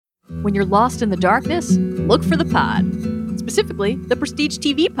When you're lost in the darkness, look for the pod. Specifically, the Prestige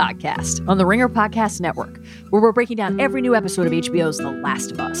TV podcast on the Ringer Podcast Network, where we're breaking down every new episode of HBO's The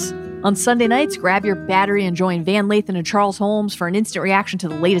Last of Us. On Sunday nights, grab your battery and join Van Lathan and Charles Holmes for an instant reaction to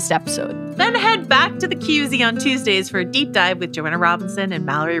the latest episode. Then head back to the QZ on Tuesdays for a deep dive with Joanna Robinson and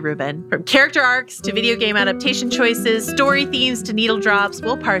Mallory Rubin. From character arcs to video game adaptation choices, story themes to needle drops,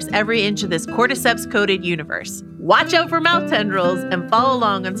 we'll parse every inch of this cordyceps-coated universe. Watch out for mouth tendrils and follow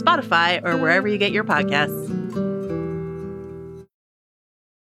along on Spotify or wherever you get your podcasts.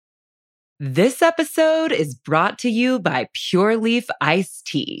 This episode is brought to you by Pure Leaf Iced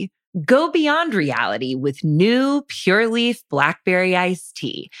Tea. Go beyond reality with new Pure Leaf Blackberry Iced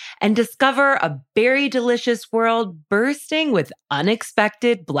Tea and discover a berry delicious world bursting with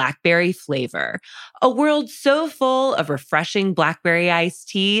unexpected blackberry flavor. A world so full of refreshing blackberry iced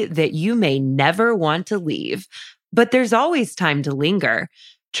tea that you may never want to leave. But there's always time to linger.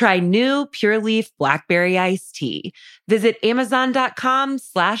 Try new Pure Leaf Blackberry Iced Tea. Visit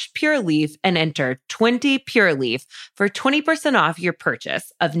Amazon.com/PureLeaf and enter 20 Pure Leaf for 20% off your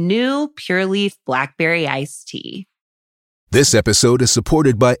purchase of new Pure Leaf Blackberry Iced Tea. This episode is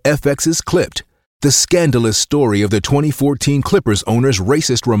supported by FX's Clipped, the scandalous story of the 2014 Clippers owner's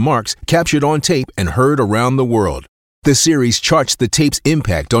racist remarks captured on tape and heard around the world. The series charts the tape's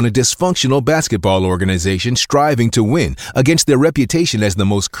impact on a dysfunctional basketball organization striving to win against their reputation as the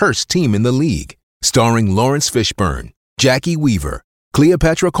most cursed team in the league. Starring Lawrence Fishburne, Jackie Weaver,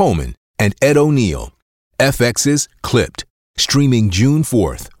 Cleopatra Coleman, and Ed O'Neill. FX's Clipped, streaming June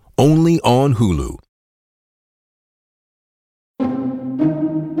 4th, only on Hulu. All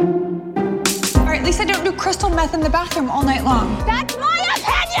right, at least I don't do crystal meth in the bathroom all night long. That's my opinion!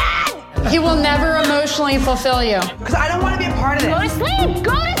 He will never emotionally fulfill you. Because I don't want to be a part of it. Go to sleep!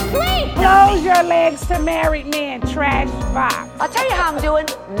 Go to sleep! Close your legs to married men, trash box. I'll tell you how I'm doing.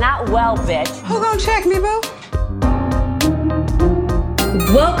 Not well, bitch. Who gonna check me, boo?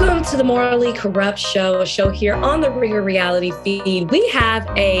 Welcome to the Morally Corrupt Show, a show here on the Ringer Reality feed. We have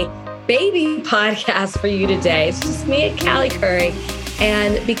a baby podcast for you today. It's just me and Callie Curry.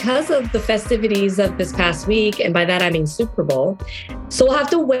 And because of the festivities of this past week, and by that I mean Super Bowl, so we'll have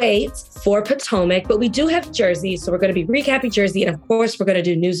to wait for Potomac, but we do have Jersey. So we're going to be recapping Jersey. And of course, we're going to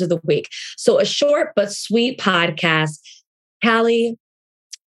do news of the week. So a short but sweet podcast. Callie,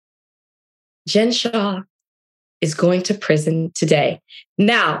 Jen Shah is going to prison today.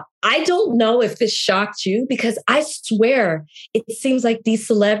 Now, I don't know if this shocked you because I swear it seems like these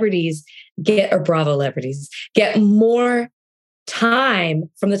celebrities or Bravo celebrities get more time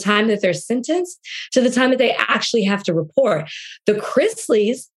from the time that they're sentenced to the time that they actually have to report. The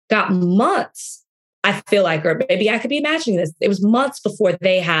Chrisleys got months, I feel like, or maybe I could be imagining this. It was months before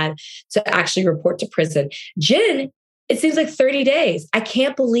they had to actually report to prison. Jen, it seems like 30 days. I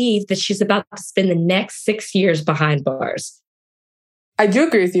can't believe that she's about to spend the next 6 years behind bars. I do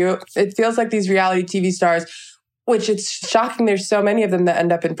agree with you. It feels like these reality TV stars, which it's shocking there's so many of them that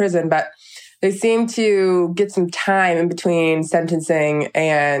end up in prison, but they seem to get some time in between sentencing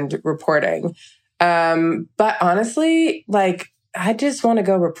and reporting. But honestly, I just want to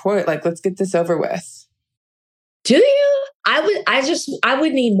go report. Let's get this over with. Do you? I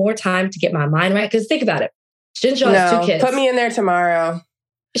would need more time to get my mind right. Because think about it. Jen Shah has 2 kids. Put me in there tomorrow.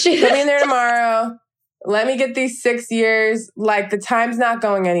 Put me in there tomorrow. Let me get these 6 years. The time's not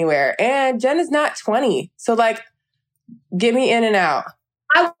going anywhere. And Jen is not 20. So get me in and out.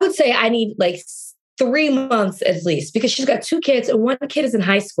 I would say I need 3 months at least because she's got 2 kids and 1 kid is in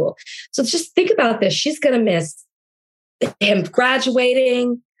high school. So just think about this. She's going to miss him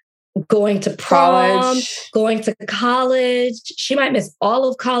graduating, going to prom, going to college. She might miss all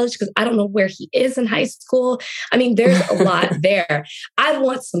of college because I don't know where he is in high school. I mean, there's a lot there. I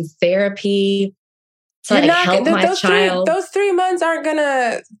want some therapy to help my child. Those 3 months aren't going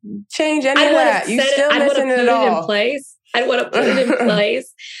to change any of that. You still missing it all. I want to put it in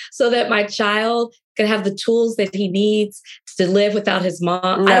place so that my child can have the tools that he needs to live without his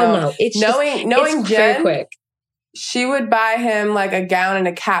mom. No. I don't know. It's knowing Jen, quick. She would buy him a gown and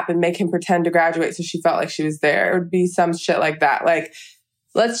a cap and make him pretend to graduate so she felt like she was there. It would be some shit like that.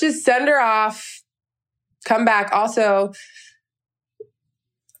 Let's just send her off, come back. Also,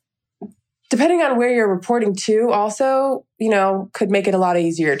 depending on where you're reporting to, also, could make it a lot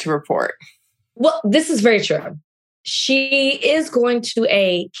easier to report. Well, this is very true. She is going to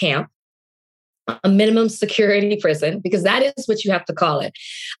a camp, a minimum security prison, because that is what you have to call it.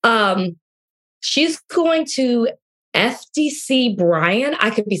 She's going to FDC Bryan.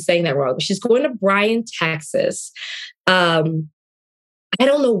 I could be saying that wrong, but she's going to Bryan, Texas. I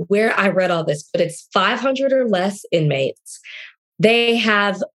don't know where I read all this, but it's 500 or less inmates. They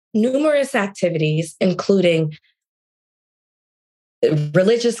have numerous activities, including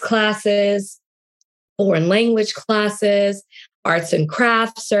religious classes, foreign language classes, arts and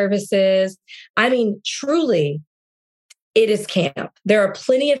crafts services. I mean, truly, it is camp. There are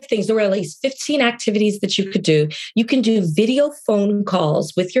plenty of things. There were at least 15 activities that you could do. You can do video phone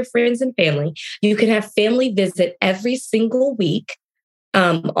calls with your friends and family. You can have family visit every single week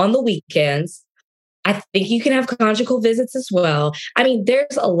on the weekends. I think you can have conjugal visits as well. I mean,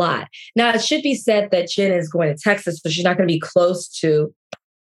 there's a lot. Now, it should be said that Jen is going to Texas, so she's not going to be close to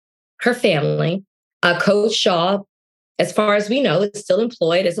her family. Coach Shah, as far as we know, is still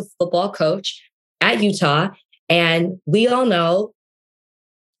employed as a football coach at Utah. And we all know,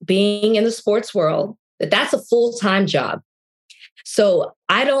 being in the sports world, that that's a full-time job. So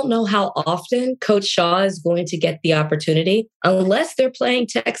I don't know how often Coach Shah is going to get the opportunity, unless they're playing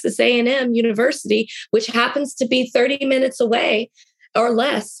Texas A&M University, which happens to be 30 minutes away or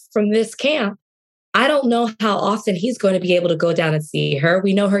less from this camp. I don't know how often he's going to be able to go down and see her.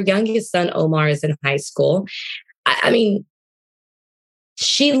 We know her youngest son, Omar, is in high school. I mean,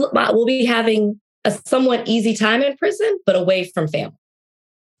 she will be having a somewhat easy time in prison, but away from family.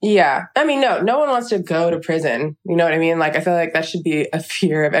 Yeah. I mean, no one wants to go to prison. You know what I mean? Like, I feel like that should be a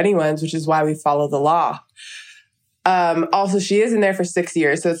fear of anyone's, which is why we follow the law. Also, she is in there for 6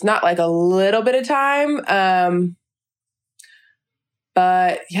 years, so it's not like a little bit of time.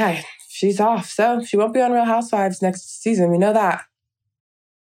 But yeah, she's off. So she won't be on Real Housewives next season. We know that.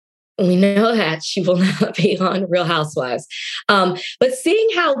 We know that she will not be on Real Housewives. But seeing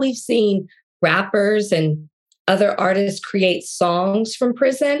how we've seen rappers and other artists create songs from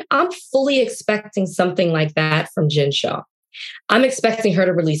prison, I'm fully expecting something like that from Jen Shah. I'm expecting her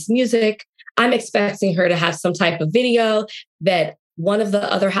to release music. I'm expecting her to have some type of video that one of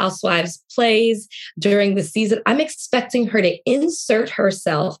the other housewives plays during the season. I'm expecting her to insert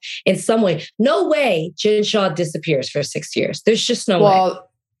herself in some way. No way Jen Shah disappears for 6 years. There's just no way.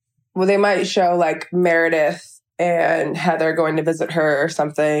 Well, they might show like Meredith and Heather going to visit her or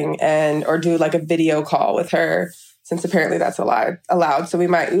something, or do like a video call with her, since apparently that's allowed. So we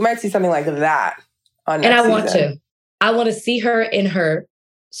might see something like that on next season. I want to see her in her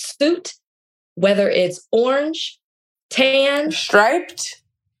suit, whether it's orange, tan, striped.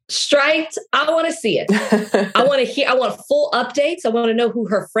 I want to see it. I want full updates. I want to know who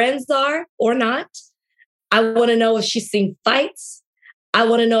her friends are or not. I want to know if she's seen fights. I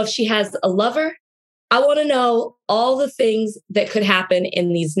want to know if she has a lover. I want to know all the things that could happen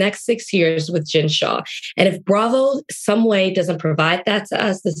in these next 6 years with Jen Shah. And if Bravo some way doesn't provide that to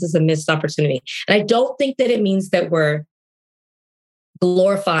us, this is a missed opportunity. And I don't think that it means that we're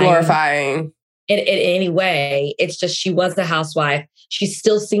glorifying in any way. It's just she was a housewife. She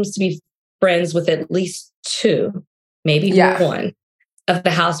still seems to be friends with at least two, maybe one of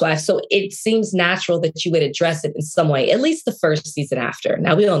the housewives. So it seems natural that you would address it in some way, at least the first season after.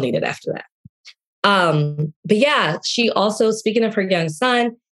 Now, we don't need it after that. But yeah, she also, speaking of her young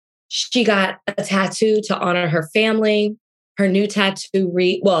son, she got a tattoo to honor her family. Her new tattoo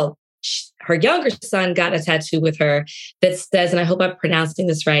her younger son got a tattoo with her that says, and I hope I'm pronouncing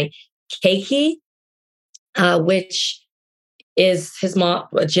this right, Keiki, which is his mom,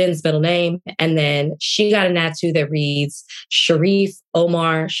 Jen's middle name. And then she got a tattoo that reads Sharif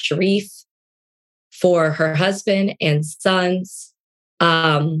Omar Sharif for her husband and sons.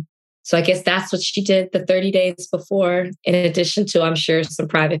 So I guess that's what she did the 30 days before, in addition to, I'm sure, some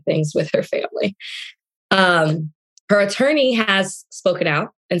private things with her family. Her attorney has spoken out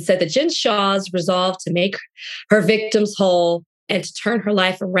and said that Jen Shah's resolve to make her victims whole and to turn her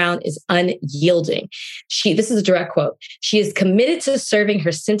life around is unyielding. This is a direct quote. She is committed to serving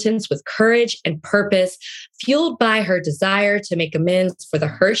her sentence with courage and purpose, fueled by her desire to make amends for the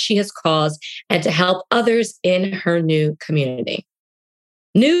hurt she has caused and to help others in her new community.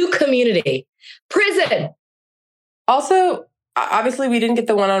 New community. Prison. Also, obviously, we didn't get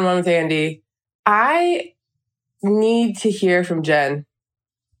the one-on-one with Andy. I need to hear from Jen.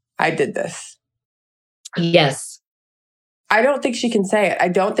 I did this. Yes. I don't think she can say it. I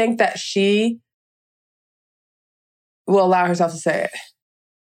don't think that she will allow herself to say it.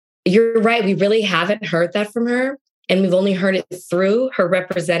 You're right. We really haven't heard that from her. And we've only heard it through her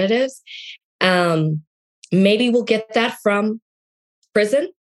representatives. Maybe we'll get that from prison.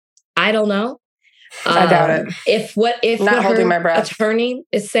 I don't know. I doubt it. If what her attorney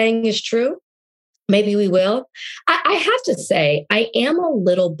is saying is true, maybe we will. I have to say, I am a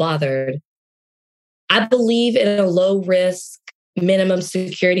little bothered. I believe in a low risk, minimum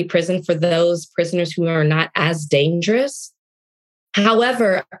security prison for those prisoners who are not as dangerous.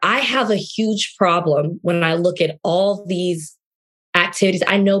 However, I have a huge problem when I look at all these activities.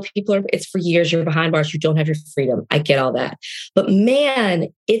 I know it's for years, you're behind bars, you don't have your freedom. I get all that. But man,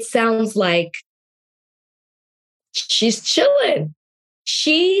 it sounds like she's chilling.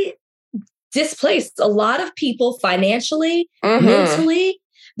 She displaced a lot of people financially, mentally.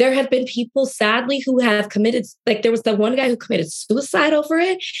 There have been people, sadly, who have committed, like there was that one guy who committed suicide over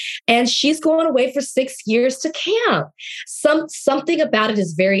it, and she's going away for 6 years to camp. Something about it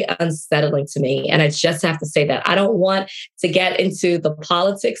is very unsettling to me. And I just have to say that. I don't want to get into the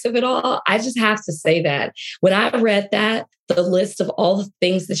politics of it all. I just have to say that when I read that, the list of all the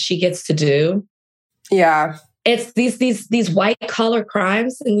things that she gets to do. Yeah. It's these white collar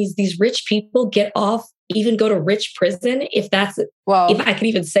crimes, and these rich people get off, even go to rich prison. If I can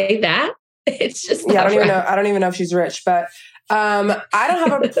even say that, it's just I don't even know if she's rich, but I don't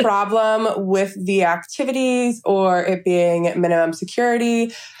have a problem with the activities or it being minimum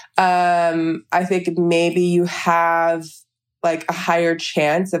security. I think maybe you have like a higher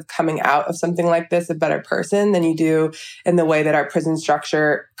chance of coming out of something like this a better person than you do in the way that our prison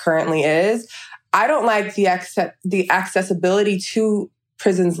structure currently is. I don't like the accessibility to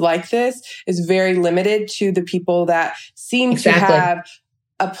prisons like this is very limited to the people that seem to have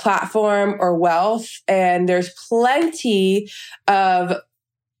a platform or wealth. And there's plenty of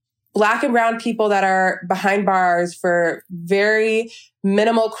Black and brown people that are behind bars for very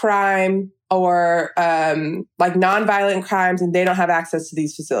minimal crime or like nonviolent crimes, and they don't have access to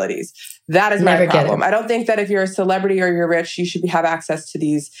these facilities. That is my problem. I don't think that if you're a celebrity or you're rich, you should have access to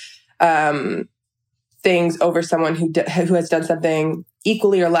these things over someone who has done something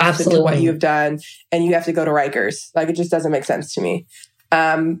equally or less than to what you've done, and you have to go to Rikers. Like, it just doesn't make sense to me.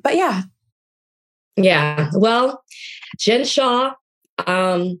 But yeah. Yeah. Well, Jen Shah,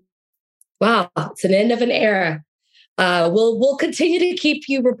 wow, it's an end of an era. We'll continue to keep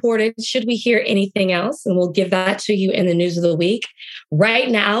you reported should we hear anything else, and we'll give that to you in the news of the week. Right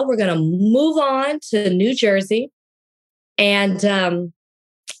now, we're going to move on to New Jersey. And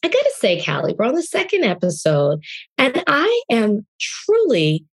I got to say, Callie, we're on the second episode, and I am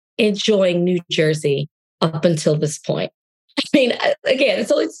truly enjoying New Jersey up until this point. I mean, again,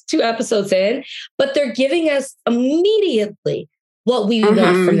 it's only 2 episodes in, but they're giving us immediately what we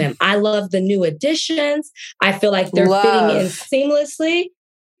want from them. I love the new additions. I feel like they're fitting in seamlessly.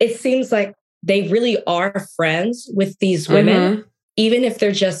 It seems like they really are friends with these women, even if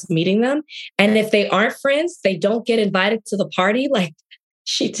they're just meeting them. And if they aren't friends, they don't get invited to the party. Like,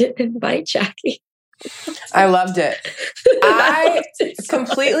 she didn't invite Jackie. I loved it. I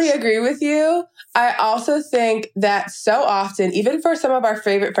completely agree with you. I also think that so often, even for some of our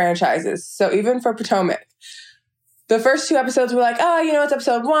favorite franchises, so even for Potomac, the first 2 episodes were like, oh, it's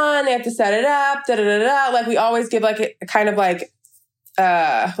episode 1. They have to set it up. Da da da da. Like, we always give like a kind of like,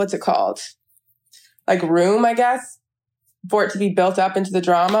 what's it called? Like room, I guess, for it to be built up into the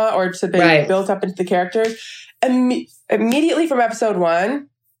drama or to be built up into the characters. Immediately from episode 1,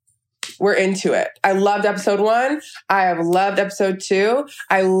 we're into it. I loved episode 1. I have loved episode 2.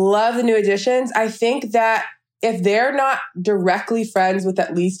 I love the new additions. I think that if they're not directly friends with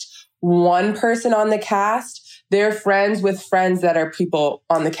at least one person on the cast, they're friends with friends that are people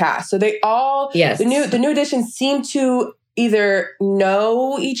on the cast. So they all, the new additions seem to either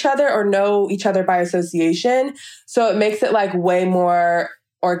know each other or know each other by association. So it makes it like way more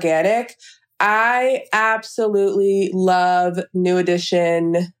organic. I absolutely love new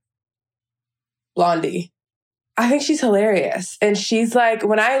addition Blondie. I think she's hilarious. And she's like,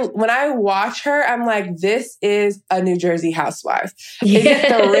 when I watch her, I'm like, this is a New Jersey housewife. Is it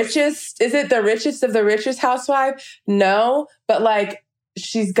the richest? Is it the richest of the richest housewife? No, but like,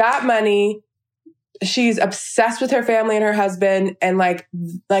 she's got money. She's obsessed with her family and her husband. And like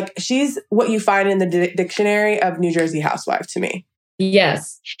she's what you find in the dictionary of New Jersey housewife to me.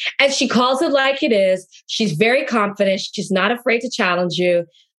 Yes. And she calls it like it is. She's very confident. She's not afraid to challenge you.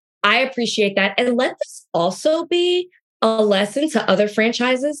 I appreciate that. And let this also be a lesson to other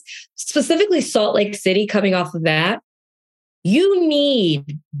franchises, specifically Salt Lake City coming off of that. You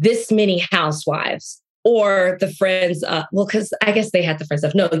need this many housewives or the friends. Because I guess they had the friends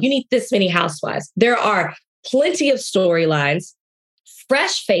of. No, you need this many housewives. There are plenty of storylines,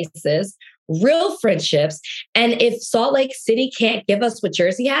 fresh faces, real friendships. And if Salt Lake City can't give us what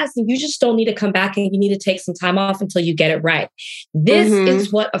Jersey has, then you just don't need to come back and you need to take some time off until you get it right. This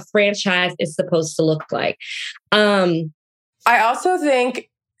is what a franchise is supposed to look like. I also think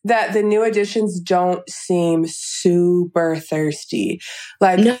that the new additions don't seem super thirsty.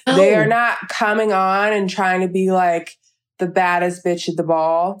 Like they are not coming on and trying to be like the baddest bitch at the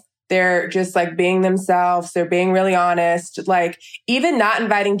ball. They're just like being themselves. They're being really honest. Like even not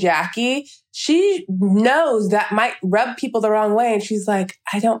inviting Jackie, she knows that might rub people the wrong way. And she's like,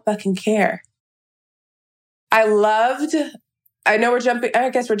 I don't fucking care. I know I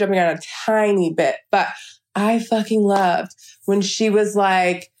guess we're jumping on a tiny bit, but I fucking loved when she was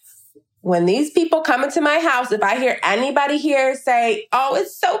like, when these people come into my house, if I hear anybody here say, oh,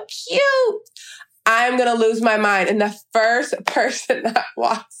 it's so cute, I'm going to lose my mind. And the first person that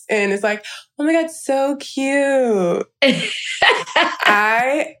walks in is like, oh my God, so cute.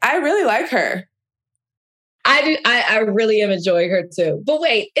 I really like her. I do. I really am enjoying her too. But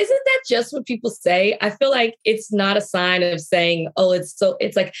wait, isn't that just what people say? I feel like it's not a sign of saying, oh, it's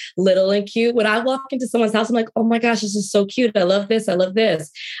like little and cute. When I walk into someone's house, I'm like, oh my gosh, this is so cute. I love this. I love this.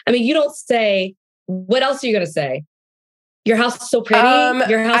 I mean, you don't say, what else are you going to say? Your house is so pretty.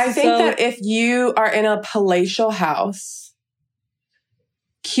 Your house I think that if you are in a palatial house,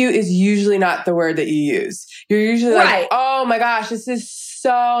 cute is usually not the word that you use. You're usually like, oh my gosh, this is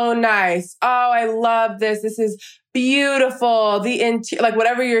so nice. Oh, I love this. This is beautiful. Like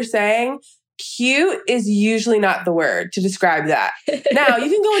whatever you're saying, cute is usually not the word to describe that. Now, you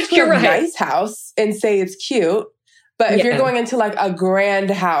can go into a nice house and say it's cute, but if you're going into like a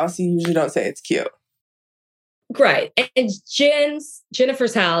grand house, you usually don't say it's cute. Right. And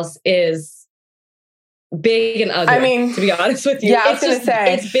Jennifer's house is big and ugly. I mean, to be honest with you. Yeah, I was going to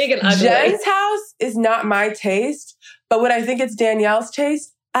say. It's big and ugly. Jen's house is not my taste, but would I think it's Danielle's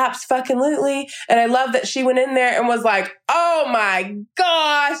taste? Abso-fucking-lutely. And I love that she went in there and was like, oh my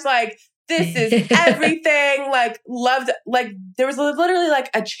gosh, like, this is everything. Like, loved, like, there was literally like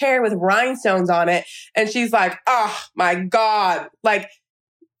a chair with rhinestones on it. And she's like, oh my God. Like,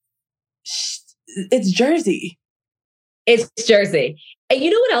 it's Jersey. It's Jersey. And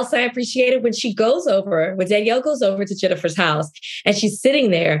you know what else I appreciated? When Danielle goes over to Jennifer's house and she's sitting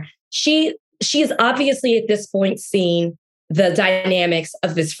there, she is obviously at this point seen the dynamics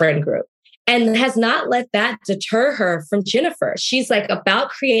of this friend group and has not let that deter her from Jennifer. She's like about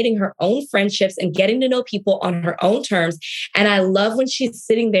creating her own friendships and getting to know people on her own terms. And I love when she's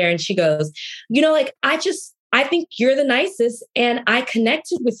sitting there and she goes, you know, like, I think you're the nicest and I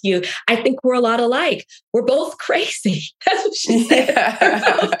connected with you. I think we're a lot alike. We're both crazy. That's what she said. Yeah. We're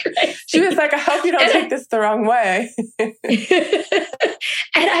both crazy. She was like, I hope you don't take this the wrong way. And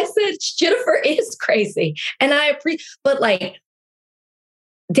I said, Jennifer is crazy. And I appreciate, but like,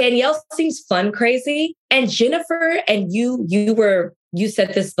 Danielle seems fun crazy. And Jennifer, and you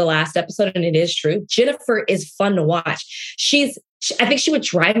said this the last episode, and it is true. Jennifer is fun to watch. I think she would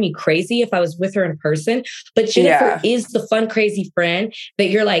drive me crazy if I was with her in person, but Jennifer is the fun, crazy friend that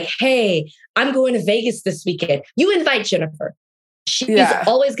you're like, hey, I'm going to Vegas this weekend. You invite Jennifer. She's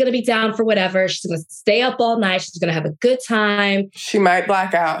always going to be down for whatever. She's going to stay up all night. She's going to have a good time. She might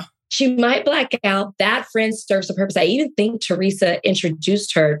black out. That friend serves a purpose. I even think Teresa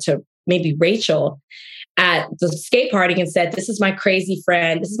introduced her to maybe Rachel at the skate party and said, this is my crazy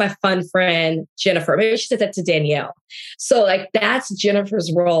friend. This is my fun friend, Jennifer. Maybe she said that to Danielle. So like, that's Jennifer's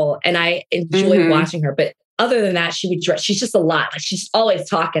role. And I enjoy watching her. But other than that, she's just a lot. Like she's always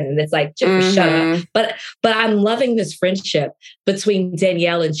talking and it's like, Jennifer, shut up. But I'm loving this friendship between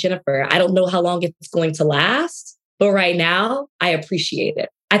Danielle and Jennifer. I don't know how long it's going to last, but right now I appreciate it.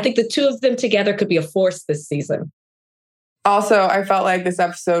 I think the two of them together could be a force this season. Also, I felt like this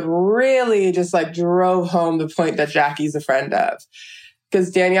episode really just like drove home the point that Jackie's a friend of.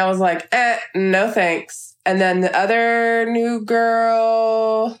 Because Danielle was like, no thanks. And then the other new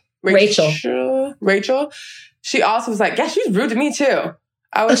girl, Rachel, she also was like, yeah, she's rude to me too.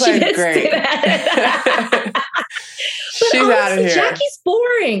 I was like, great. She's out of here. Jackie's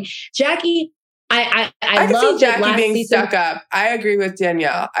boring. Jackie... I could see Jackie being season. stuck up. I agree with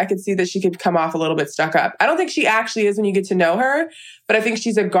Danielle. I could see that she could come off a little bit stuck up. I don't think she actually is when you get to know her, but I think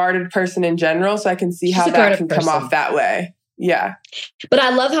she's a guarded person in general. So I can see how that can come off that way. Yeah. But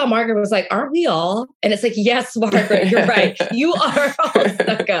I love how Margaret was like, aren't we all? And it's like, yes, Margaret, you're right. You are all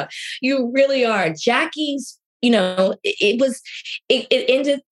stuck up. You really are. Jackie's, it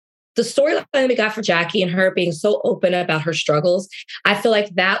ended. The storyline that we got for Jackie and her being so open about her struggles, I feel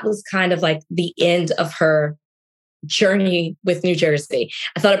like that was kind of like the end of her journey with New Jersey.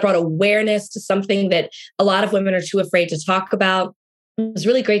 I thought it brought awareness to something that a lot of women are too afraid to talk about. It was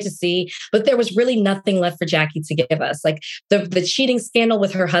really great to see, but there was really nothing left for Jackie to give us. Like the cheating scandal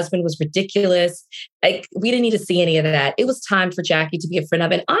with her husband was ridiculous. Like we didn't need to see any of that. It was time for Jackie to be a friend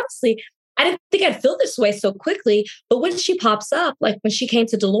of. And honestly, I didn't think I'd feel this way so quickly, but when she pops up, like when she came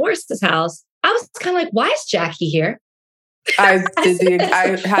to Dolores' house, I was kind of like, why is Jackie here? I had the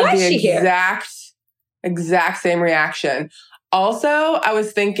exact same reaction. Also, I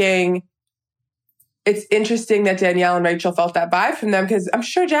was thinking it's interesting that Danielle and Rachel felt that vibe from them because I'm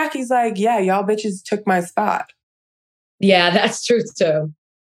sure Jackie's like, yeah, y'all bitches took my spot. Yeah, that's true too.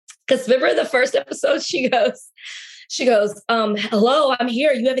 Because remember the first episode, she goes, hello, I'm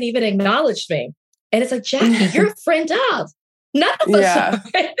here. You haven't even acknowledged me. And it's like, Jackie, you're a friend of. None of us are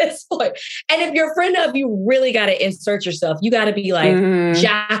at this point. And if you're a friend of, you really got to insert yourself. You got to be like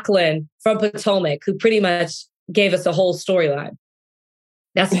Jacqueline from Potomac, who pretty much gave us a whole storyline.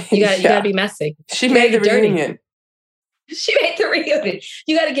 That's you got to be messy. She made the reunion. She made the reunion.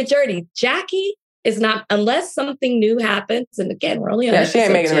 You got to get dirty. Jackie is not, unless something new happens. And again, we're only on she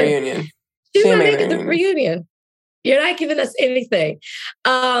ain't making the reunion. She's not making the reunion. You're not giving us anything.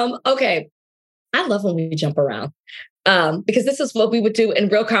 Okay. I love when we jump around. Because this is what we would do in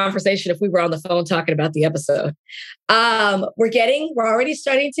real conversation if we were on the phone talking about the episode. We're already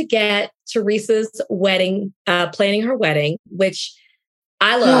starting to get Teresa's wedding, planning her wedding, which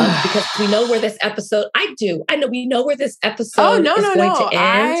I love because we know where this episode, I know we know where this episode is going to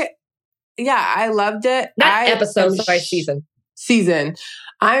end. I loved it. Season.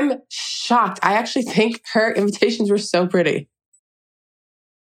 I'm shocked. I actually think her invitations were so pretty.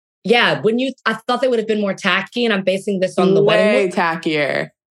 Yeah, I thought they would have been more tacky, and I'm basing this on the wedding. Way tackier.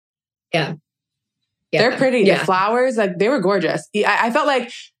 Yeah. They're pretty. Yeah. The flowers, like, they were gorgeous. I felt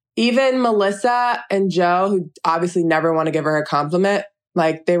like even Melissa and Joe, who obviously never want to give her a compliment,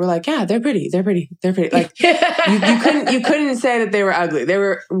 like, they were like, yeah, they're pretty. Like, you couldn't say that they were ugly. They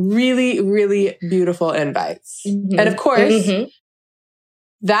were really, really beautiful invites. Mm-hmm. And of course,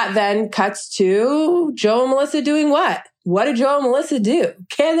 that then cuts to Joe and Melissa doing what? What did Joe and Melissa do?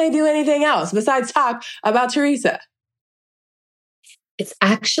 Can they do anything else besides talk about Teresa? It's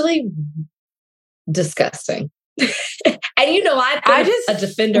actually disgusting. And I've been a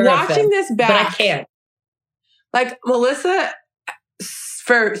defender watching of them, this back, but I can't. Like, Melissa,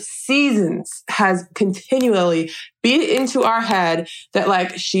 for seasons, has continually beat into our head that,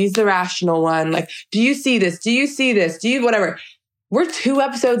 like, she's the rational one. Like, do you see this? Do you see this? Do you whatever? We're 2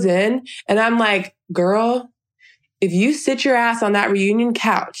 episodes in, and I'm like, girl, if you sit your ass on that reunion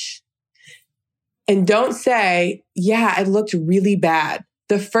couch and don't say, yeah, it looked really bad.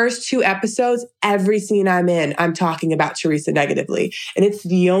 The first 2 episodes, every scene I'm in, I'm talking about Teresa negatively. And it's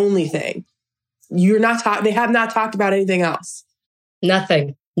the only thing. They have not talked about anything else.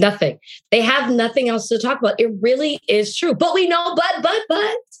 Nothing. They have nothing else to talk about. It really is true. But we know, but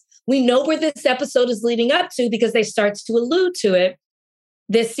we know where this episode is leading up to because they start to allude to it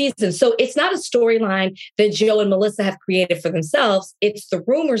this season. So it's not a storyline that Joe and Melissa have created for themselves. It's the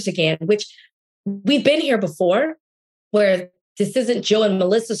rumors again, which we've been here before, where this isn't Joe and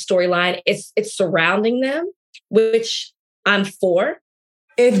Melissa's storyline. It's surrounding them, which I'm for.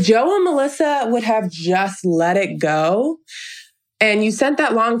 If Joe and Melissa would have just let it go, and you sent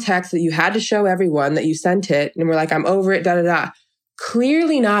that long text that you had to show everyone that you sent it, and we're like, I'm over it, da-da-da.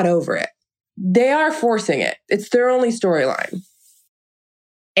 Clearly not over it. They are forcing it. It's their only storyline.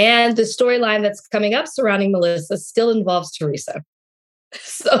 And the storyline that's coming up surrounding Melissa still involves Teresa.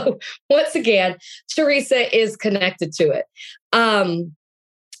 So once again, Teresa is connected to it.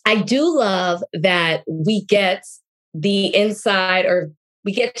 I do love that we get the inside, or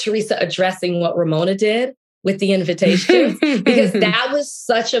we get Teresa addressing what Ramona did with the invitations, because that was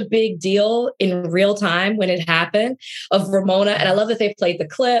such a big deal in real time when it happened of Ramona. And I love that they played the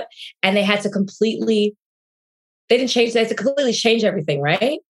clip and they had to completely change everything,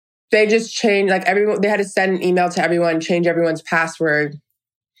 right? They just changed, like, everyone, they had to send an email to everyone, change everyone's password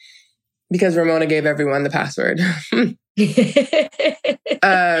because Ramona gave everyone the password.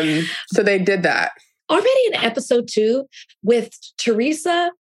 So they did that. Already in episode 2 with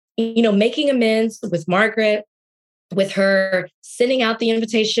Teresa, making amends with Margaret, with her sending out the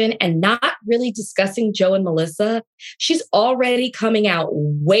invitation and not really discussing Joe and Melissa, she's already coming out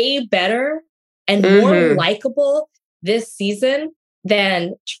way better and more likable this season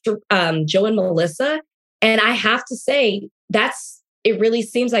than Joe and Melissa. And I have to say, it really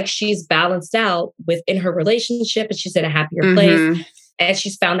seems like she's balanced out within her relationship and she's in a happier place. And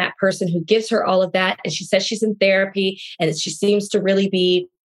she's found that person who gives her all of that. And she says she's in therapy and she seems to really be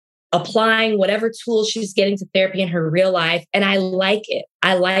applying whatever tools she's getting to therapy in her real life. And I like it.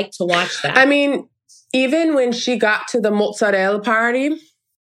 I like to watch that. I mean, even when she got to the mozzarella party,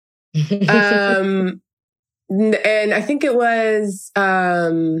 and I think it was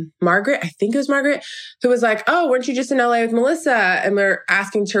Margaret, who was like, oh, weren't you just in LA with Melissa? And we're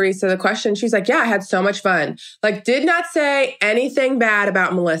asking Teresa the question. She's like, yeah, I had so much fun. Like, did not say anything bad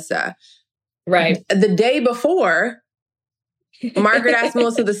about Melissa. Right. The day before, Margaret asked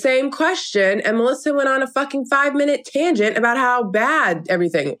Melissa the same question, and Melissa went on a fucking 5-minute tangent about how bad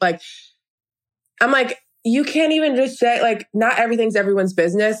everything. Like, I'm like, you can't even just say, like, not everything's everyone's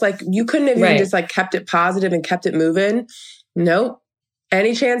business. Like, you couldn't have even just, like, kept it positive and kept it moving. Nope.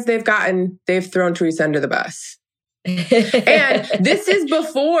 Any chance they've gotten, they've thrown Teresa under the bus. And this is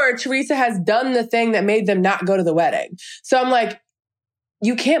before Teresa has done the thing that made them not go to the wedding. So I'm like,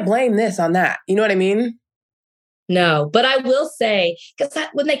 you can't blame this on that. You know what I mean? No, but I will say, because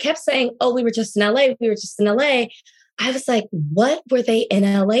when they kept saying, oh, we were just in LA, I was like, what were they in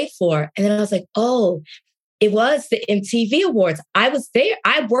LA for? And then I was like, oh, it was the MTV Awards. I was there.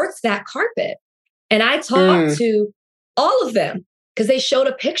 I worked that carpet. And I talked to all of them because they showed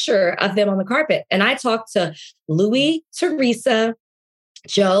a picture of them on the carpet. And I talked to Louis, Teresa,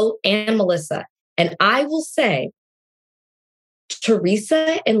 Joe, and Melissa. And I will say,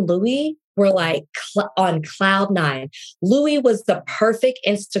 Teresa and Louis were like on cloud 9. Louis was the perfect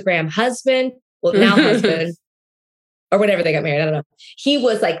Instagram husband. Well, now husband. Or whenever they got married, I don't know. He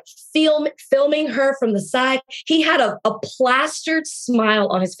was like filming her from the side. He had a plastered smile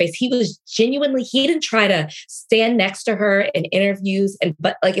on his face. He was genuinely, he didn't try to stand next to her in interviews.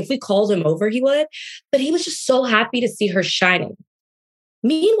 But like if we called him over, he would. But he was just so happy to see her shining.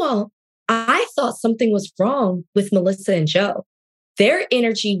 Meanwhile, I thought something was wrong with Melissa and Joe. Their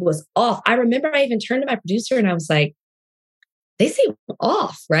energy was off. I remember I even turned to my producer and I was like, they seem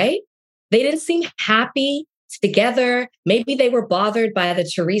off, right? They didn't seem happy together. Maybe they were bothered by the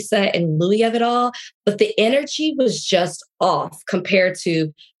Teresa and Louis of it all, but the energy was just off compared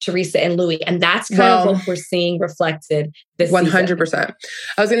to Teresa and Louis. And that's kind of what we're seeing reflected this 100%. Season.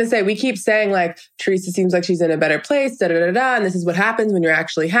 I was going to say, we keep saying like, Teresa seems like she's in a better place, and this is what happens when you're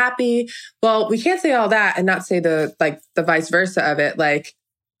actually happy. Well, we can't say all that and not say the vice versa of it. Like,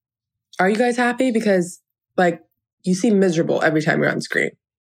 are you guys happy? Because like, you seem miserable every time you're on screen.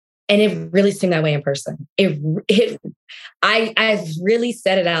 And it really seemed that way in person. I really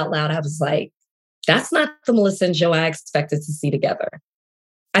said it out loud. I was like, that's not the Melissa and Joe I expected to see together.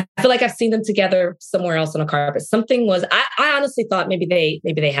 I feel like I've seen them together somewhere else on a carpet. Something was, I honestly thought maybe they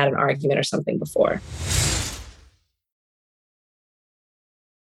had an argument or something before.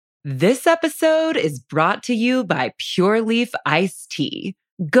 This episode is brought to you by Pure Leaf Iced Tea.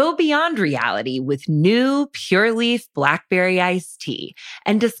 Go beyond reality with new Pure Leaf Blackberry Iced Tea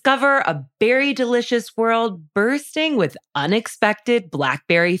and discover a berry delicious world bursting with unexpected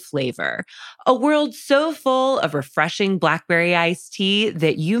blackberry flavor. A world so full of refreshing blackberry iced tea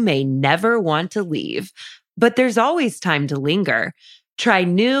that you may never want to leave. But there's always time to linger. Try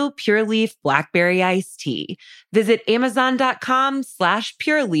new Pure Leaf Blackberry Iced Tea. Visit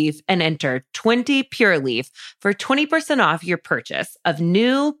Amazon.com/PureLeaf and enter 20 Pure Leaf for 20% off your purchase of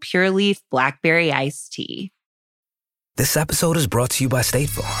new Pure Leaf Blackberry Iced Tea. This episode is brought to you by State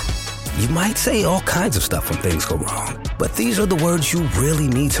Farm. You might say all kinds of stuff when things go wrong, but these are the words you really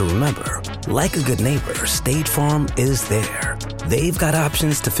need to remember. Like a good neighbor, State Farm is there. They've got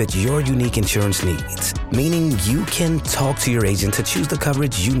options to fit your unique insurance needs, meaning you can talk to your agent to choose the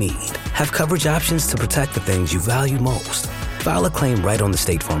coverage you need, have coverage options to protect the things you value most, file a claim right on the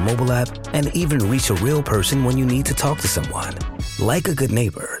State Farm mobile app, and even reach a real person when you need to talk to someone. Like a good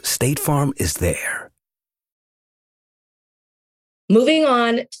neighbor, State Farm is there. Moving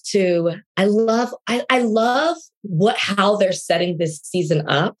on to, I love how they're setting this season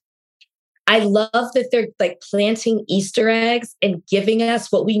up. I love that they're like planting Easter eggs and giving us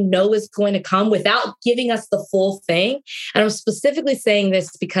what we know is going to come without giving us the full thing. And I'm specifically saying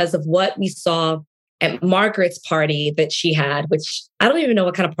this because of what we saw at Margaret's party that she had, which I don't even know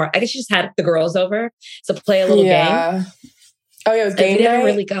what kind of party. I guess she just had the girls over to play a little game. Oh yeah, it was game night. We never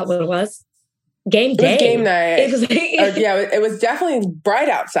really got what it was. Game day. It was game night. It was it was definitely bright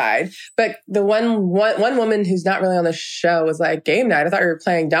outside. But the one woman who's not really on the show was like, game night. I thought we were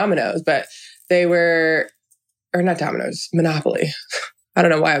playing dominoes, but they were, or not dominoes, Monopoly. I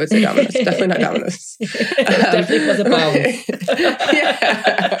don't know why I would say dominoes. Definitely not dominoes. Definitely wasn't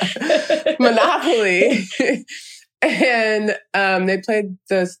yeah. Monopoly. And they played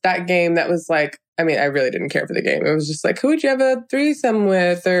that game that was like, I mean, I really didn't care for the game. It was just like, who would you have a threesome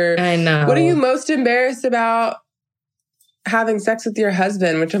with? Or I know. What are you most embarrassed about having sex with your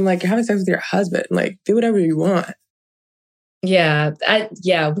husband? Which I'm like, you're having sex with your husband. Like, do whatever you want. Yeah.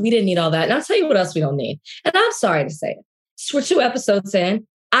 We didn't need all that. And I'll tell you what else we don't need. And I'm sorry to say it. We're 2 episodes in.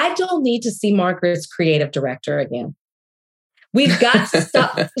 I don't need to see Margaret's creative director again. We've got to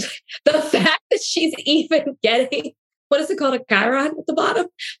stop. The fact that she's even getting, what is it called? A Chiron at the bottom?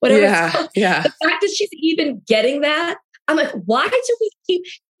 Whatever it's called. Yeah. The fact that she's even getting that, I'm like, why do we keep,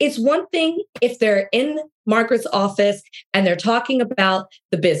 it's one thing if they're in Margaret's office and they're talking about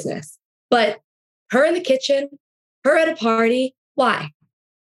the business, but her in the kitchen, her at a party, why?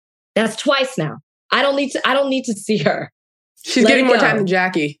 That's twice now. I don't need to see her. She's getting more time than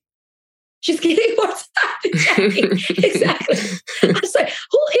Jackie. She's getting more time than Jackie. Exactly. I was like,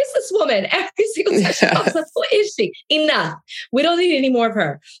 who is this woman? Every single time she pops up, who is she? Enough. We don't need any more of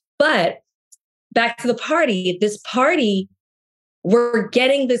her. But back to the party. This party, we're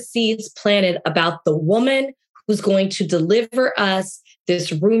getting the seeds planted about the woman who's going to deliver us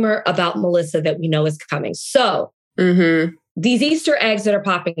this rumor about Melissa that we know is coming. So these Easter eggs that are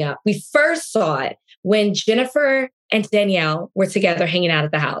popping up, we first saw it when Jennifer and Danielle were together hanging out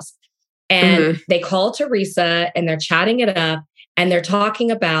at the house. And they call Teresa and they're chatting it up and they're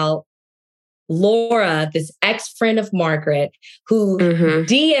talking about Laura, this ex-friend of Margaret, who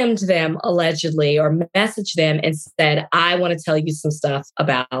DM'd them allegedly or messaged them and said, I want to tell you some stuff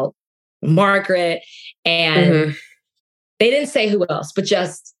about Margaret. And they didn't say who else, but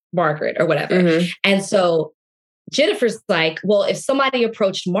just Margaret or whatever. And so Jennifer's like, well, if somebody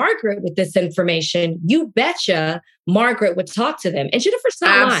approached Margaret with this information, you betcha Margaret would talk to them. And Jennifer's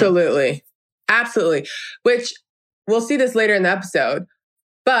not lying. Absolutely. Which we'll see this later in the episode.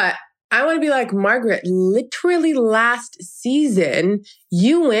 But I want to be like, Margaret, literally last season,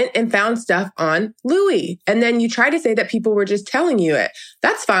 you went and found stuff on Louis. And then you try to say that people were just telling you it.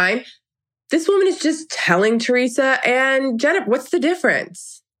 That's fine. This woman is just telling Teresa and Jennifer. What's the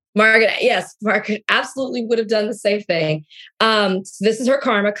difference? Margaret absolutely would have done the same thing. So this is her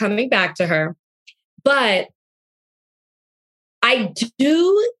karma coming back to her. But I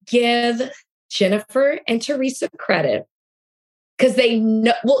do give Jennifer and Teresa credit because they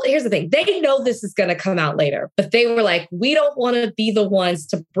know, well, here's the thing. They know this is going to come out later, but they were like, we don't want to be the ones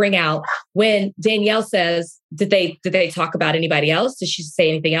to bring out when Danielle says, did they talk about anybody else? Did she say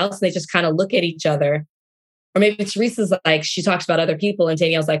anything else? And they just kind of look at each other. Or maybe Teresa's like, she talks about other people and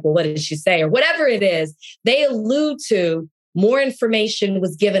Danielle's like, well, what did she say? Or whatever it is, they allude to more information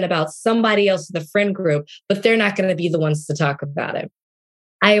was given about somebody else in the friend group, but they're not going to be the ones to talk about it.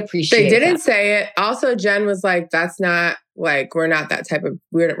 I appreciate They didn't that. say it. Also, Jen was like, that's not like, we're not that type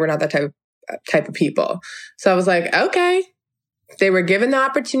of people. So I was like, okay. They were given the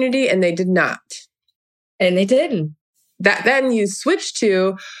opportunity and they did not. And they didn't. Then you switch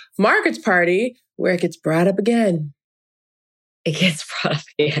to Margaret's party where it gets brought up again. It gets brought up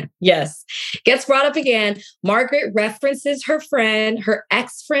again. Yes. Gets brought up again. Margaret references her friend, her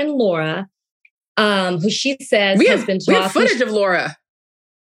ex-friend Laura, who she says has been talking. We have footage of Laura.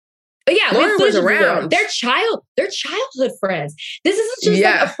 But yeah, Laura was around. They're childhood friends. This isn't just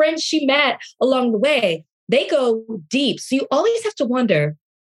like a friend she met along the way. They go deep. So you always have to wonder,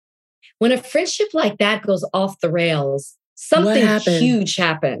 when a friendship like that goes off the rails, something huge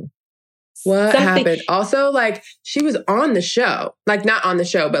happened. What happened? Also, like, she was on the show. Like, not on the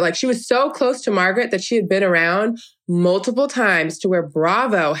show, but like, she was so close to Margaret that she had been around multiple times to where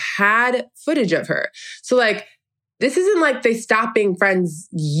Bravo had footage of her. So, like, this isn't like they stopped being friends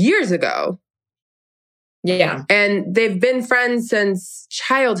years ago. Yeah. And they've been friends since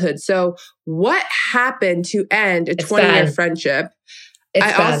childhood. So, what happened to end a 20-year friendship?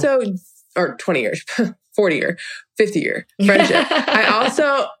 Or 20 years. 40-year, 50-year friendship.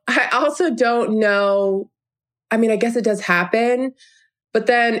 I also don't know. I mean, I guess it does happen, but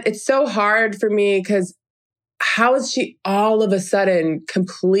then it's so hard for me because how is she all of a sudden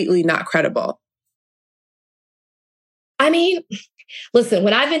completely not credible? I mean, listen,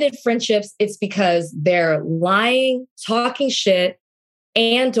 when I've ended friendships, it's because they're lying, talking shit,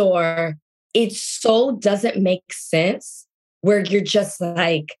 and or it so doesn't make sense where you're just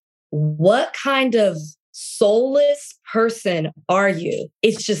like, what kind of soulless person are you?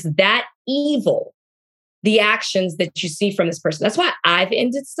 It's just that evil, the actions that you see from this person. That's why I've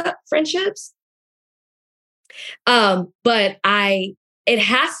ended friendships. But it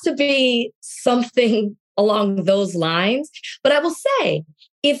has to be something along those lines. But I will say,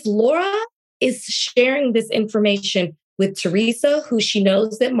 if Laura is sharing this information with Teresa, who she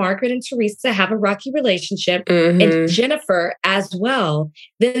knows that Margaret and Teresa have a rocky relationship, and Jennifer as well,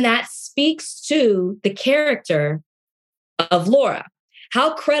 then that speaks to the character of Laura.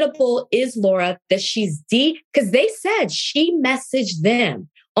 How credible is Laura that she's deep? Because they said she messaged them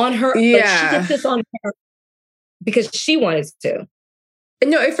on her. Yeah. Like she did this on her because she wanted to.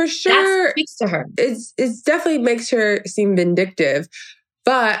 No, it for sure that speaks to her. It definitely makes her seem vindictive.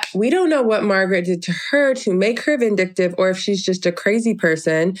 But we don't know what Margaret did to her to make her vindictive, or if she's just a crazy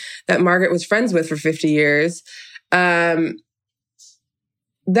person that Margaret was friends with for 50 years. And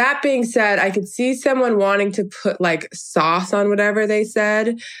that being said, I could see someone wanting to put like sauce on whatever they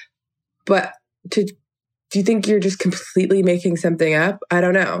said, but do you think you're just completely making something up? I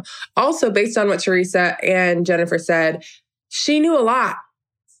don't know. Also, based on what Teresa and Jennifer said, she knew a lot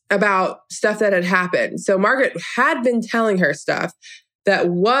about stuff that had happened. So Margaret had been telling her stuff that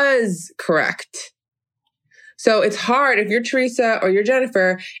was correct. So it's hard if you're Teresa or you're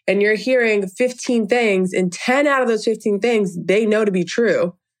Jennifer and you're hearing 15 things and 10 out of those 15 things they know to be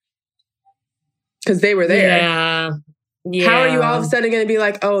true because they were there. Yeah. How are you all of a sudden going to be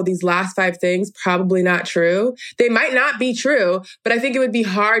like, oh, these last 5 things, probably not true? They might not be true, but I think it would be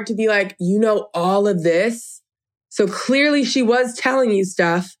hard to be like, you know, all of this. So clearly she was telling you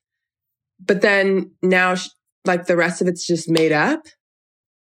stuff, but then now like the rest of it's just made up.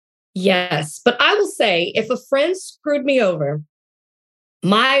 Yes. But I will say, if a friend screwed me over,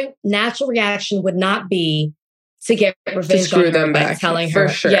 my natural reaction would not be to get revenge on her by telling her.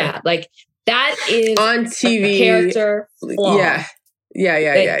 For sure. Yeah. Like that is on TV a character flaw. Yeah.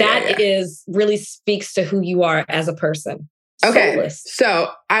 That is really speaks to who you are as a person. Okay. Soulless.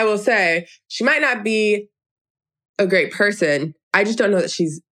 So I will say she might not be a great person. I just don't know that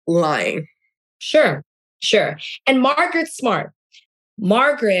she's lying. Sure. And Margaret's smart.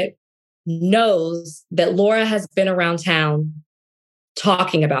 Margaret knows that Laura has been around town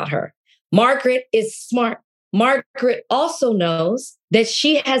talking about her. Margaret is smart. Margaret also knows that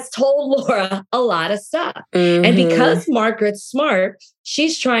she has told Laura a lot of stuff. Mm-hmm. And because Margaret's smart,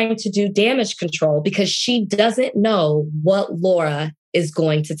 she's trying to do damage control because she doesn't know what Laura is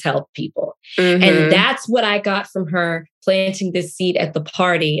going to tell people. Mm-hmm. And that's what I got from her planting this seed at the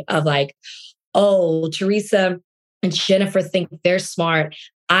party of like, oh, Teresa and Jennifer think they're smart.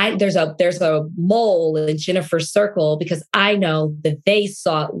 There's a mole in Jennifer's circle because I know that they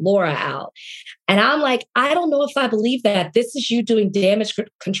sought Laura out. And I'm like, I don't know if I believe that. This is you doing damage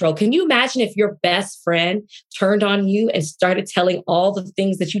control. Can you imagine if your best friend turned on you and started telling all the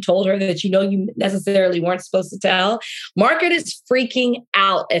things that you told her that you know you necessarily weren't supposed to tell? Margaret is freaking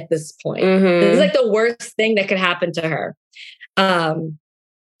out at this point. Mm-hmm. This is like the worst thing that could happen to her.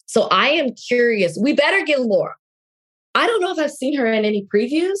 So I am curious. We better get Laura. I don't know if I've seen her in any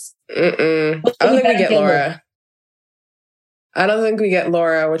previews. I don't think we get Laura. I don't think we get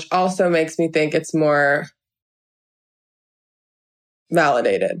Laura, which also makes me think it's more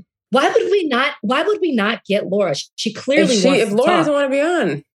validated. Why would we not get Laura? She clearly if Laura doesn't want to be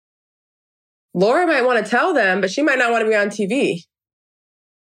on. Laura might want to tell them, but she might not want to be on TV.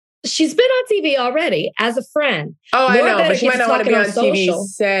 She's been on TV already as a friend. Oh, Laura, I know, but she might not want to be on TV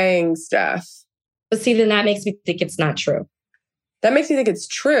saying stuff. But see, then that makes me think it's not true. That makes me think it's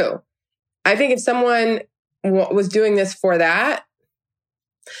true. I think if someone was doing this for that,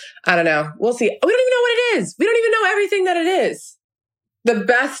 I don't know. We'll see. We don't even know what it is. We don't even know everything that it is. The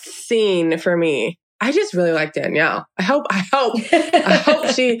best scene for me, I just really like Danielle. I hope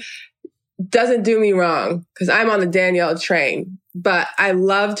she doesn't do me wrong because I'm on the Danielle train. But I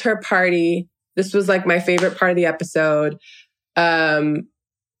loved her party. This was like my favorite part of the episode.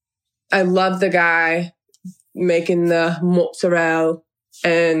 I love the guy making the mozzarella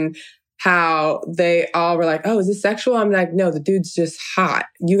and how they all were like, oh, is this sexual? I'm like, no, the dude's just hot.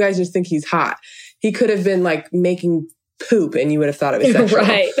 You guys just think he's hot. He could have been like making poop and you would have thought it was sexual.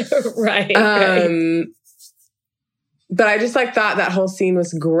 Right. But I just like thought that whole scene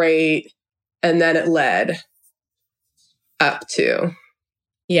was great. And then it led up to.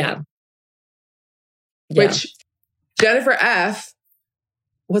 Yeah. Which Jennifer F.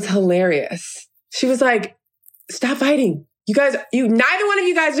 was hilarious. She was like, stop fighting. You guys, neither one of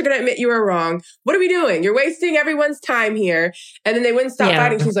you guys are going to admit you were wrong. What are we doing? You're wasting everyone's time here. And then they wouldn't stop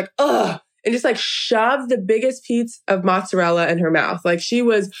fighting. She was like, ugh. And just like shoved the biggest piece of mozzarella in her mouth. Like she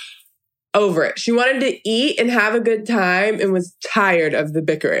was over it. She wanted to eat and have a good time and was tired of the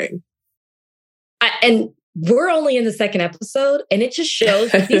bickering. And we're only in the second episode, and it just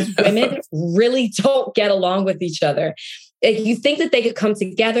shows that these women really don't get along with each other. If you think that they could come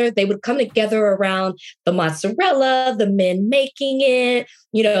together, they would come together around the mozzarella, the men making it,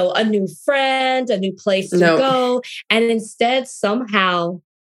 a new friend, a new place to go. And instead, somehow,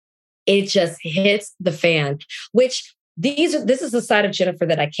 it just hits the fan, which this is the side of Jennifer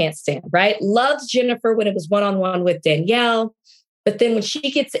that I can't stand, right? Loved Jennifer when it was one-on-one with Danielle. But then when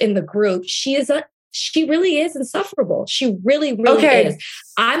she gets in the group, she really is insufferable. She really, really is.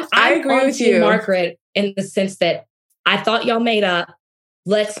 I agree with you, Margaret, in the sense that I thought y'all made up.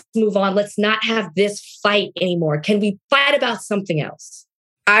 Let's move on. Let's not have this fight anymore. Can we fight about something else?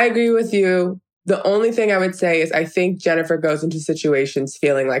 I agree with you. The only thing I would say is I think Jennifer goes into situations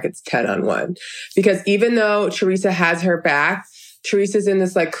feeling like it's 10-on-1. Because even though Teresa has her back, Teresa's in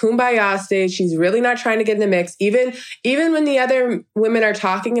this like kumbaya stage. She's really not trying to get in the mix. Even when the other women are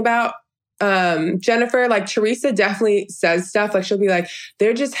talking about Jennifer, like Teresa definitely says stuff like she'll be like,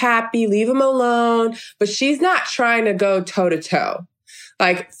 they're just happy, leave them alone. But she's not trying to go toe to toe.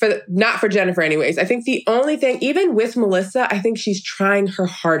 Like not for Jennifer anyways. I think the only thing, even with Melissa, I think she's trying her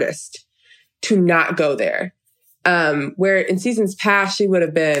hardest to not go there. Where in seasons past, she would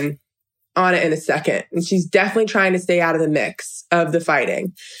have been on it in a second. And she's definitely trying to stay out of the mix of the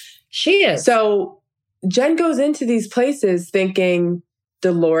fighting. She is. So Jen goes into these places thinking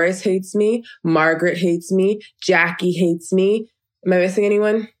Dolores hates me, Margaret hates me, Jackie hates me. Am I missing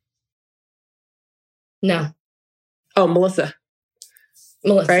anyone? No. Oh, Melissa.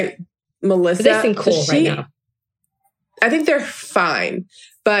 Right? Melissa. But they seem cool right now. I think they're fine.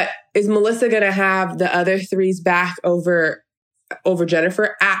 But is Melissa going to have the other threes back over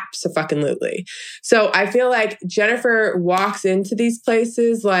Jennifer? Abso-fucking-lutely. So I feel like Jennifer walks into these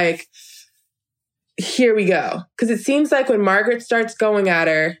places like, here we go. Because it seems like when Margaret starts going at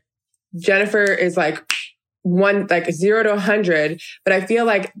her, Jennifer is like 0 to 100. But I feel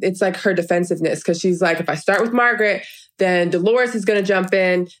like it's like her defensiveness. Because she's like, if I start with Margaret, then Dolores is going to jump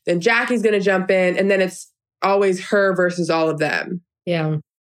in. Then Jackie's going to jump in. And then it's always her versus all of them. Yeah.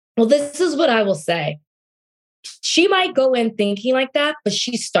 Well, this is what I will say. She might go in thinking like that, but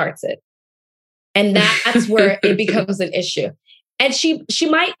she starts it. And that's where it becomes an issue. And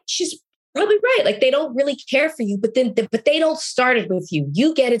she's probably right. Like they don't really care for you, but they don't start it with you.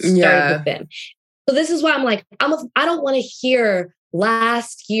 You get it started with them. So this is why I'm like, I don't want to hear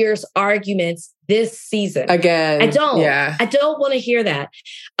last year's arguments this season. Again. I don't. Yeah. I don't want to hear that.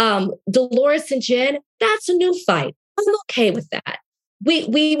 Dolores and Jen, that's a new fight. I'm okay with that.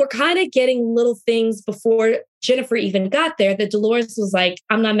 We were kind of getting little things before Jennifer even got there that Dolores was like,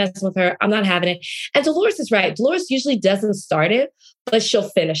 I'm not messing with her. I'm not having it. And Dolores is right. Dolores usually doesn't start it, but she'll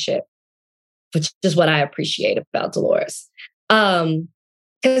finish it, which is what I appreciate about Dolores.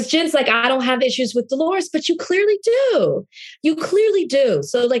 Because Jen's like, I don't have issues with Dolores, but you clearly do. You clearly do.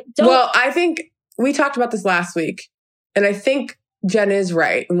 So like, don't. Well, I think we talked about this last week, and I think Jen is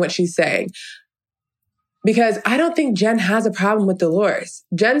right in what she's saying. Because I don't think Jen has a problem with Dolores.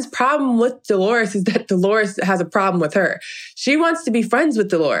 Jen's problem with Dolores is that Dolores has a problem with her. She wants to be friends with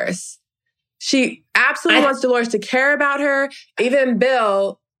Dolores. She absolutely wants Dolores to care about her. Even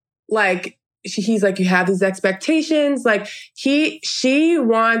Bill, like, he's like, you have these expectations. Like, she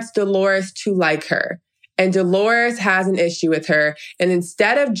wants Dolores to like her. And Dolores has an issue with her. And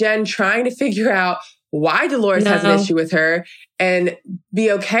instead of Jen trying to figure out why Dolores has an issue with her and be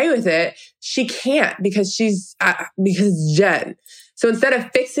okay with it, she can't because because it's Jen. So instead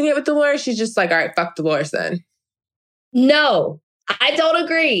of fixing it with Dolores, she's just like, all right, fuck Dolores then. No, I don't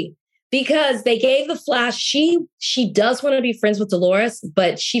agree because they gave the flash. She does want to be friends with Dolores,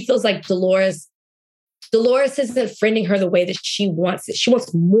 but she feels like Dolores isn't friending her the way that she wants it. She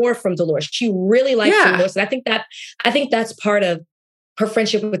wants more from Dolores. She really likes Dolores. And I think that's part of her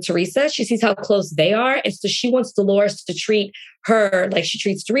friendship with Teresa. She sees how close they are. And so she wants Dolores to treat her like she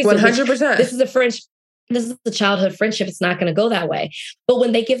treats Teresa. 100%. This is a childhood friendship. It's not going to go that way. But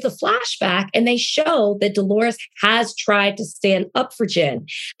when they give the flashback and they show that Dolores has tried to stand up for Jen.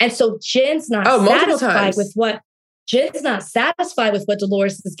 And so Jen's not satisfied with what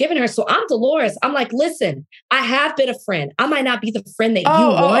Dolores has given her. So I'm Dolores. I'm like, listen, I have been a friend. I might not be the friend that you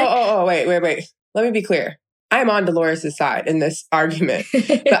want. Wait. Let me be clear. I'm on Dolores' side in this argument,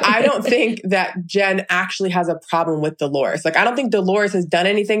 but I don't think that Jen actually has a problem with Dolores. Like, I don't think Dolores has done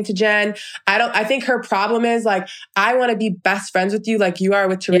anything to Jen. I think her problem is like, I want to be best friends with you like you are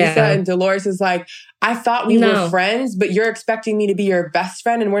with Teresa. Yeah. And Dolores is like, I thought we were friends, but you're expecting me to be your best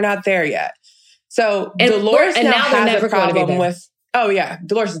friend and we're not there yet. So Dolores now has a problem with,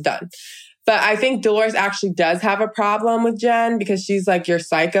 Dolores is done. But I think Dolores actually does have a problem with Jen because she's like, you're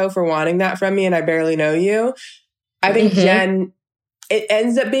psycho for wanting that from me and I barely know you. I think Jen, it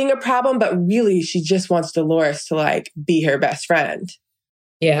ends up being a problem, but really she just wants Dolores to like be her best friend.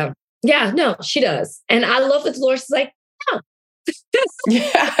 Yeah. Yeah, no, she does. And I love that Dolores is like, no.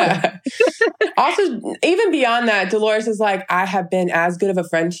 Yeah. Also, even beyond that, Dolores is like, I have been as good of a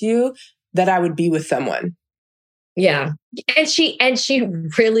friend to you that I would be with someone. Yeah. And she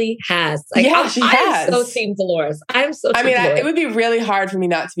really has. Like, she has. I'm so team Dolores. I'm so team Dolores. It would be really hard for me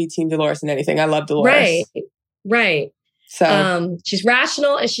not to be team Dolores in anything. I love Dolores. Right. So she's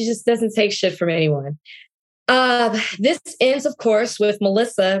rational and she just doesn't take shit from anyone. This ends, of course, with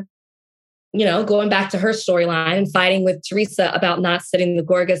Melissa, going back to her storyline and fighting with Teresa about not setting the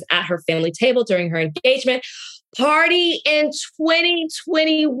Gorgas at her family table during her engagement party in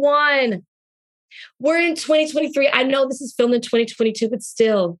 2021. We're in 2023. I know this is filmed in 2022, but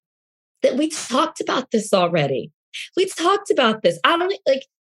still, that we talked about this already. We talked about this. I don't like,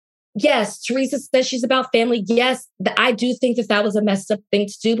 yes, Teresa says she's about family. Yes, I do think that was a messed up thing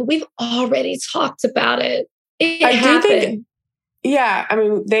to do, but we've already talked about it. It happened. Yeah, I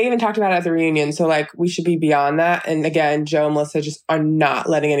mean, they even talked about it at the reunion. So, like, we should be beyond that. And again, Joe and Melissa just are not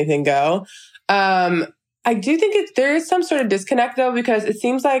letting anything go. I do think there is some sort of disconnect, though, because it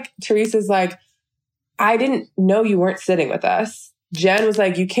seems like Teresa's like, I didn't know you weren't sitting with us. Jen was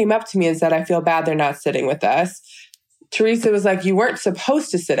like, you came up to me and said, I feel bad they're not sitting with us. Teresa was like, you weren't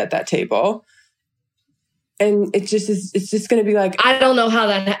supposed to sit at that table. And it's just going to be like, I don't know how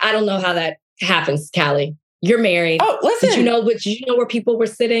that happens, Callie. You're married. Oh, listen. Did you know where people were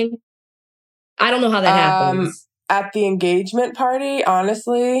sitting? I don't know how that happens. At the engagement party,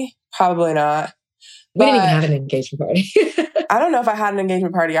 honestly, probably not. We didn't even have an engagement party. I don't know if I had an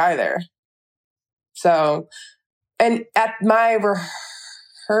engagement party either. So, and at my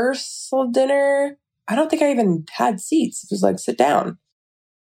rehearsal dinner, I don't think I even had seats. It was like, sit down.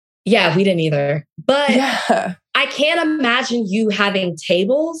 Yeah, we didn't either. But yeah. I can't imagine you having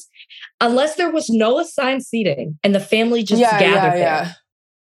tables unless there was no assigned seating and the family just gathered there.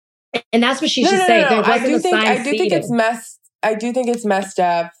 And that's what she should say. There wasn't assigned seating. I do think it's messed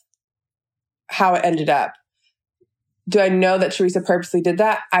up how it ended up. Do I know that Teresa purposely did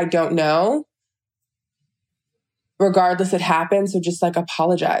that? I don't know. Regardless, it happened. So just like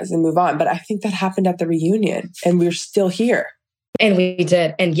apologize and move on. But I think that happened at the reunion and we're still here. And we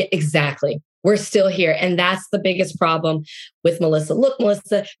did. And exactly. We're still here. And that's the biggest problem with Melissa. Look,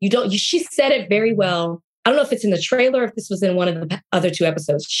 Melissa, she said it very well. I don't know if it's in the trailer or if this was in one of the other 2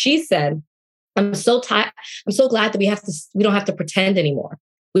 episodes. She said, I'm so tired. I'm so glad that we don't have to pretend anymore.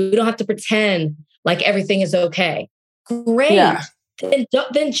 We don't have to pretend like everything is okay. Great. Yeah. Then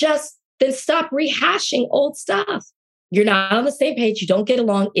stop rehashing old stuff. You're not on the same page. You don't get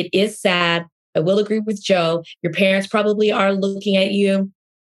along. It is sad. I will agree with Joe. Your parents probably are looking at you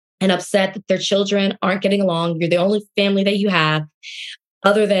and upset that their children aren't getting along. You're the only family that you have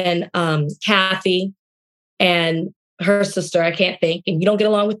other than Kathy and her sister. I can't think. And you don't get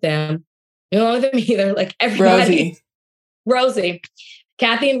along with them. You don't get along with them either. Like everybody. Rosie.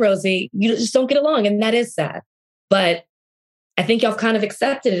 Kathy and Rosie, you just don't get along. And that is sad. But I think y'all kind of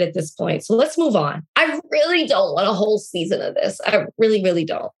accepted it at this point. So let's move on. I really don't want a whole season of this. I really, really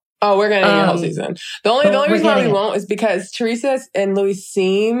don't. Oh, we're going to need a whole season. The only reason why we won't is because Teresa and Louis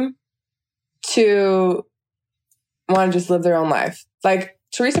seem to want to just live their own life. Like,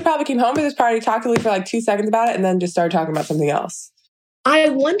 Teresa probably came home for this party, talked to Louis for like 2 seconds about it, and then just started talking about something else. I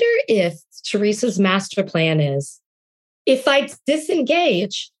wonder if Teresa's master plan is, if I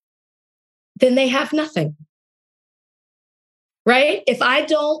disengage, then they have nothing. Right? If I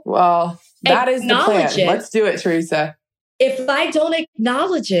don't... Well, that is the plan. Let's do it, Teresa. If I don't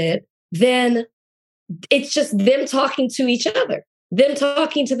acknowledge it, then it's just them talking to each other, them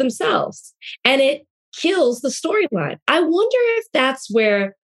talking to themselves, and it kills the storyline. I wonder if that's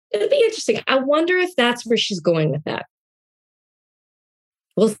where, it'll be interesting. I wonder if that's where she's going with that.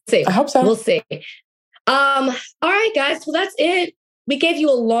 We'll see. I hope so. We'll see. All right, guys. Well, that's it. We gave you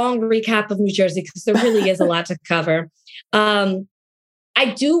a long recap of New Jersey because there really is a lot to cover. I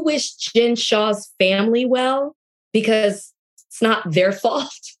do wish Jen Shah's family well, because it's not their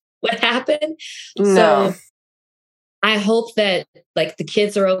fault what happened. No. So I hope that like the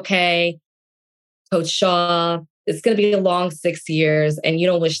kids are okay. Coach Shah, it's going to be a long 6 years and you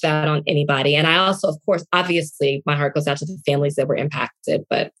don't wish that on anybody. And I also, of course, obviously my heart goes out to the families that were impacted,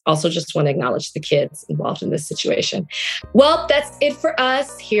 but also just want to acknowledge the kids involved in this situation. Well, that's it for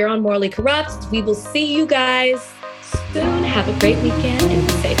us here on Morally Corrupt. We will see you guys soon. Have a great weekend and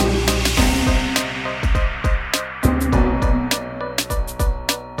be safe.